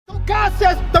God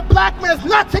says the black man is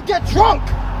not to get drunk.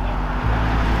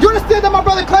 You understand that, my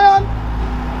brother Cleon?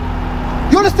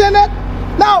 You understand that?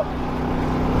 Now,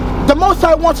 the Most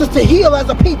High wants us to heal as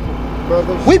a people.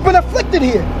 Brothers. We've been afflicted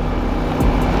here.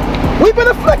 We've been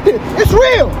afflicted. It's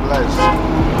real.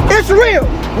 Bless. It's real.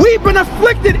 We've been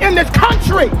afflicted in this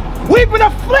country. We've been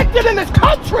afflicted in this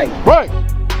country. Right.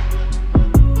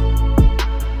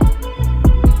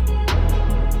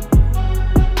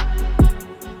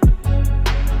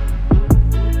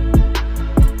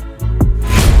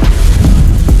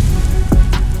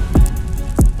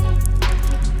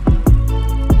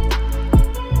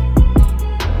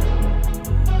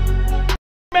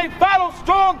 Follow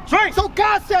strong drink. So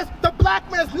God says the black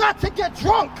man is not to get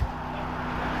drunk.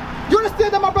 You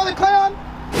understand that, my brother Cleon?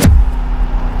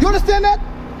 You understand that?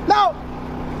 Now,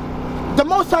 the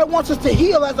Most High wants us to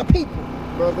heal as a people.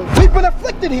 Brothers. We've been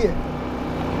afflicted here.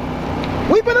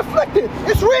 We've been afflicted.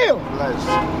 It's real.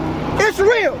 Bless. It's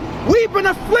real. We've been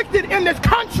afflicted in this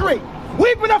country.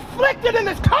 We've been afflicted in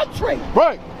this country.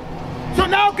 Right. So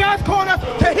now God's calling us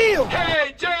to heal.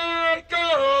 Hey,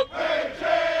 Jacob! Hey,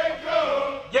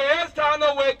 Jacob! Yeah, it's time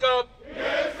to wake up.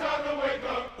 Yeah, it's time to wake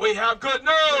up. We have good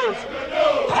news.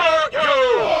 Part you.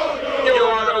 You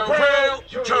are the real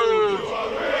Jews.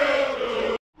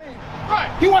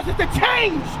 He wants us to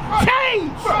change.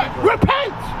 Change.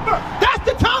 Repent. That's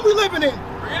the time we're living in.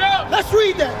 Read up. Let's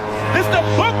read that. This is the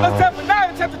book of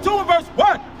Zephaniah, chapter 2 and verse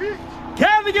 1.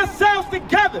 Gather yourselves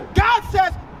together. God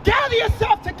says, gather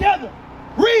yourself together.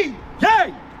 Read.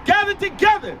 Yea, gather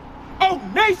together. O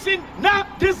nation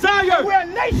not desire. We're a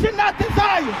nation not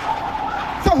desired.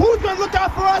 So who's going to look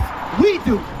out for us? We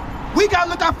do. We got to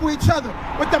look out for each other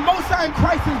with the Most High in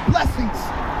Christ's blessings.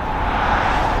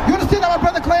 You understand that, my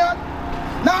brother Cleon?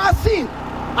 Now I see it.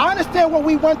 I understand what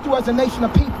we went through as a nation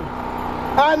of people.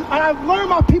 And I've learned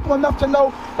my people enough to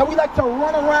know that we like to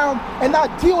run around and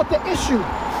not deal with the issue.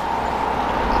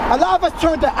 A lot of us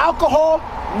turn to alcohol,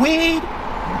 weed,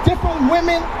 different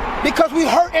women, because we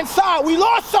hurt inside. We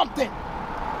lost something.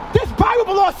 This Bible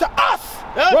belongs to us.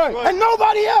 That's right. And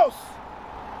nobody else.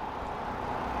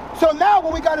 So now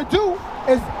what we got to do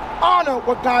is honor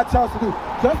what God tells us to do.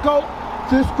 So let's go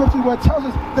to the scripture where it tells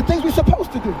us the things we're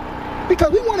supposed to do.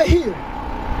 Because we want to heal.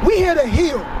 We're here to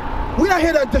heal. We're not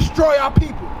here to destroy our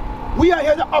people. We are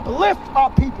here to uplift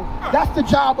our people. That's the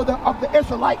job of the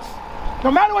Israelites. No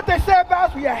matter what they say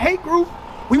about us, we a hate group.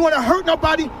 We want to hurt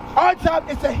nobody. Our job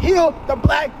is to heal the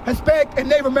black, Hispanic, and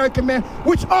Native American men,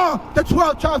 which are the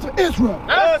 12 tribes of Israel.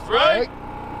 That's right.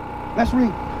 Let's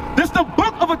read. This is the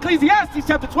book of Ecclesiastes,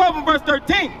 chapter 12 and verse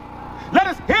 13. Let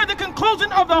us hear the conclusion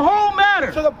of the whole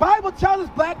matter. So the Bible tells us,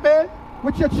 black man,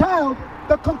 with your child,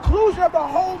 the conclusion of the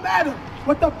whole matter.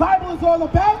 What the Bible is all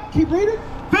about, keep reading.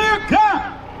 Fear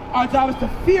God. Our job is to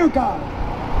fear God.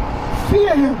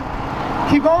 Fear Him.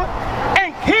 Keep going.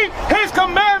 And keep His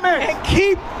commandments. And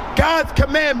keep God's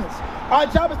commandments. Our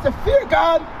job is to fear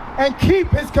God and keep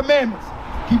His commandments.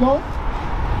 Keep going.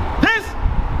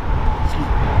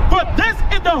 For this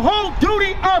is the whole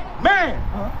duty of man.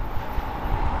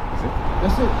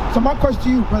 That's it. So my question to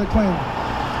you, Brother Clan,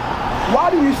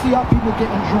 why do you see our people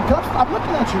getting drunk? I'm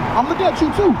looking at you. I'm looking at you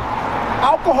too.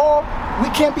 Alcohol, we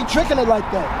can't be drinking it like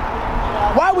that.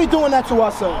 Why are we doing that to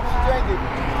ourselves?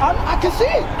 I can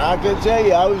see it. I can tell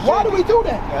you, I was. Why do we do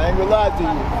that? I ain't gonna lie to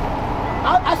you.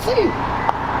 I see it.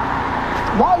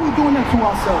 Why are we doing that to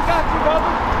ourselves?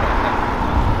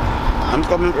 I'm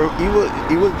coming.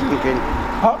 He was drinking.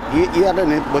 Huh? He had an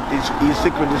it, but he's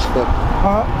sick with his foot.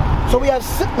 So we have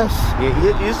sickness. Yeah,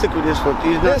 he's sick with his foot.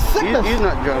 He's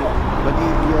not drunk, but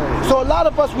yeah. So a lot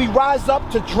of us, we rise up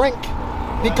to drink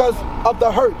because of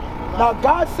the hurt. Now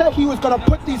God said He was going to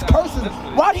put these curses.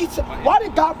 Why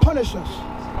did God punish us?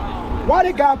 Why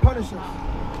did God punish us?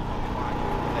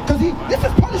 Because this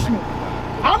is punishment.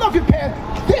 I don't know if you're paying.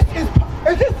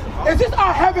 Is this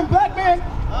our heaven, black man?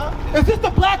 Is this the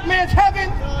black man's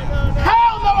heaven?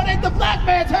 Hell no, it ain't the black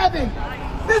man's heaven.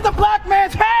 This is the black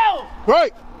man's hell.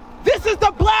 Right. This is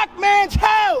the black man's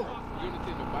hell.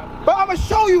 But I'm going to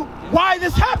show you why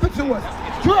this happened to us.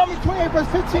 Deuteronomy 28 verse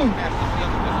 15.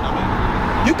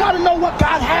 You got to know what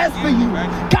God has for you.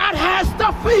 God has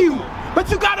stuff for you, but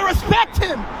you got to respect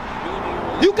Him.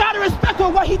 You got to respect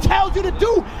what He tells you to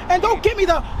do. And don't give me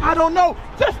the, I don't know.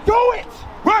 Just do it.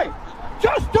 Right.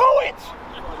 Just do it.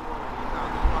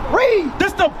 Read.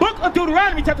 This is the book of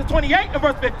Deuteronomy, chapter 28 and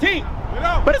verse 15.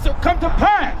 But it shall come to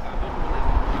pass,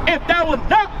 if thou wilt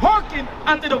not hearken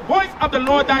unto the voice of the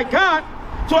Lord thy God,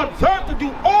 to observe to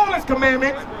do all His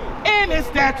commandments and His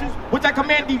statutes, which I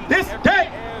command thee this day,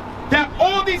 that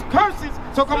all these curses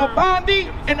shall come upon thee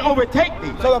and overtake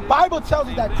thee. So the Bible tells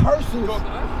us that curses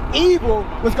evil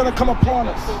was going to come upon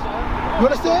us. You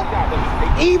understand?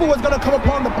 Evil was going to come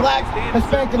upon the black,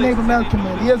 Hispanic, and Native American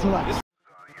men, the Israelites.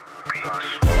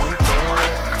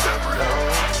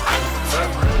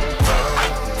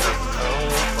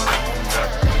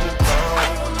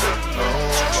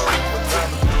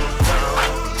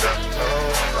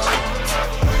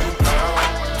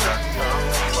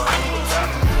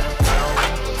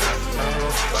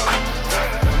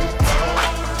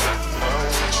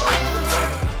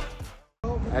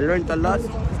 I learned a lot,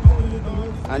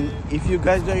 and if you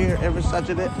guys are here every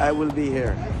Saturday, I will be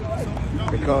here,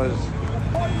 because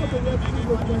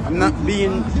I'm not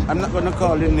gonna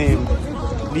call your name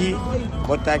B,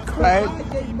 but I cried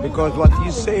because what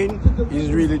he's saying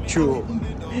is really true,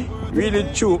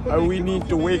 and we need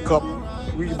to wake up.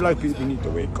 We black people need to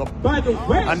wake up,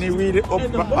 and he really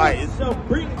opened my eyes.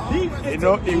 You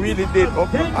know, he really did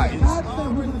open my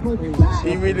eyes.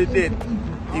 He really did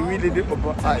open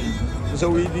my eyes. So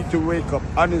we need to wake up,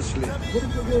 honestly.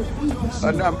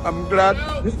 And I'm glad.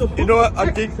 You know what?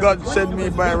 I think God sent me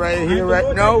by right here,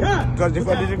 right now. Because if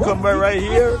I didn't come by right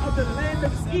here,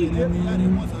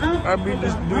 I'd be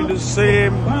just doing the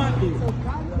same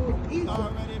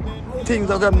things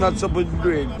that I'm not supposed to be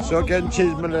doing. So I can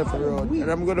change my life around.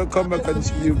 And I'm going to come back and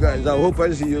see you guys. I hope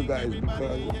I see you guys.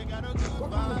 Because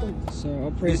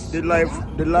the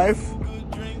life,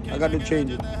 I got to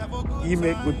change it. He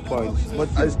make good points, but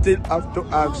I still have to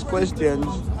ask questions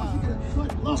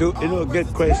to, you know, get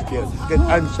questions, get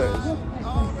answers.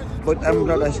 But I'm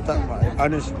glad I stopped by,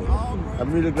 honestly.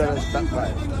 I'm really glad I stopped by.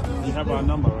 You have our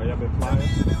number, right? You have a flyer?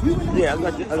 Yeah, I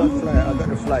got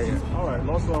the flyer. All right,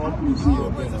 also I want to see you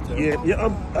again, okay? Yeah,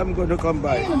 I'm going to come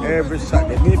by every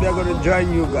Saturday. Maybe I'm going to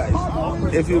join you guys.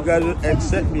 If you guys will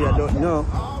accept me, I don't know.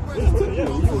 Yeah,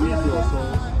 we need you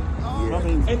also. I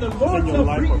mean, turn your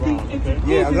life around, okay?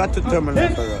 Yeah, I got to turn my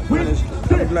life around, honestly.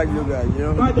 I'm glad you guys, you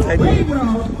know. Thank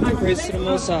you. Praise to the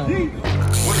Most High.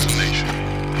 What is a nation?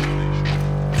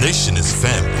 Nation is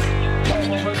family.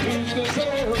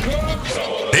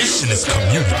 Nation is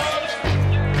community.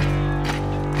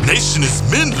 Nation is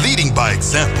men leading by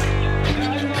example.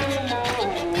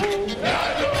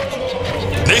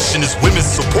 Nation is women's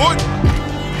support.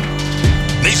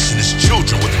 Nation is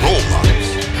children with role models.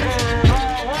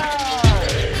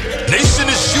 Nation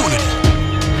is unity.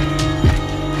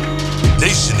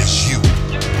 Nation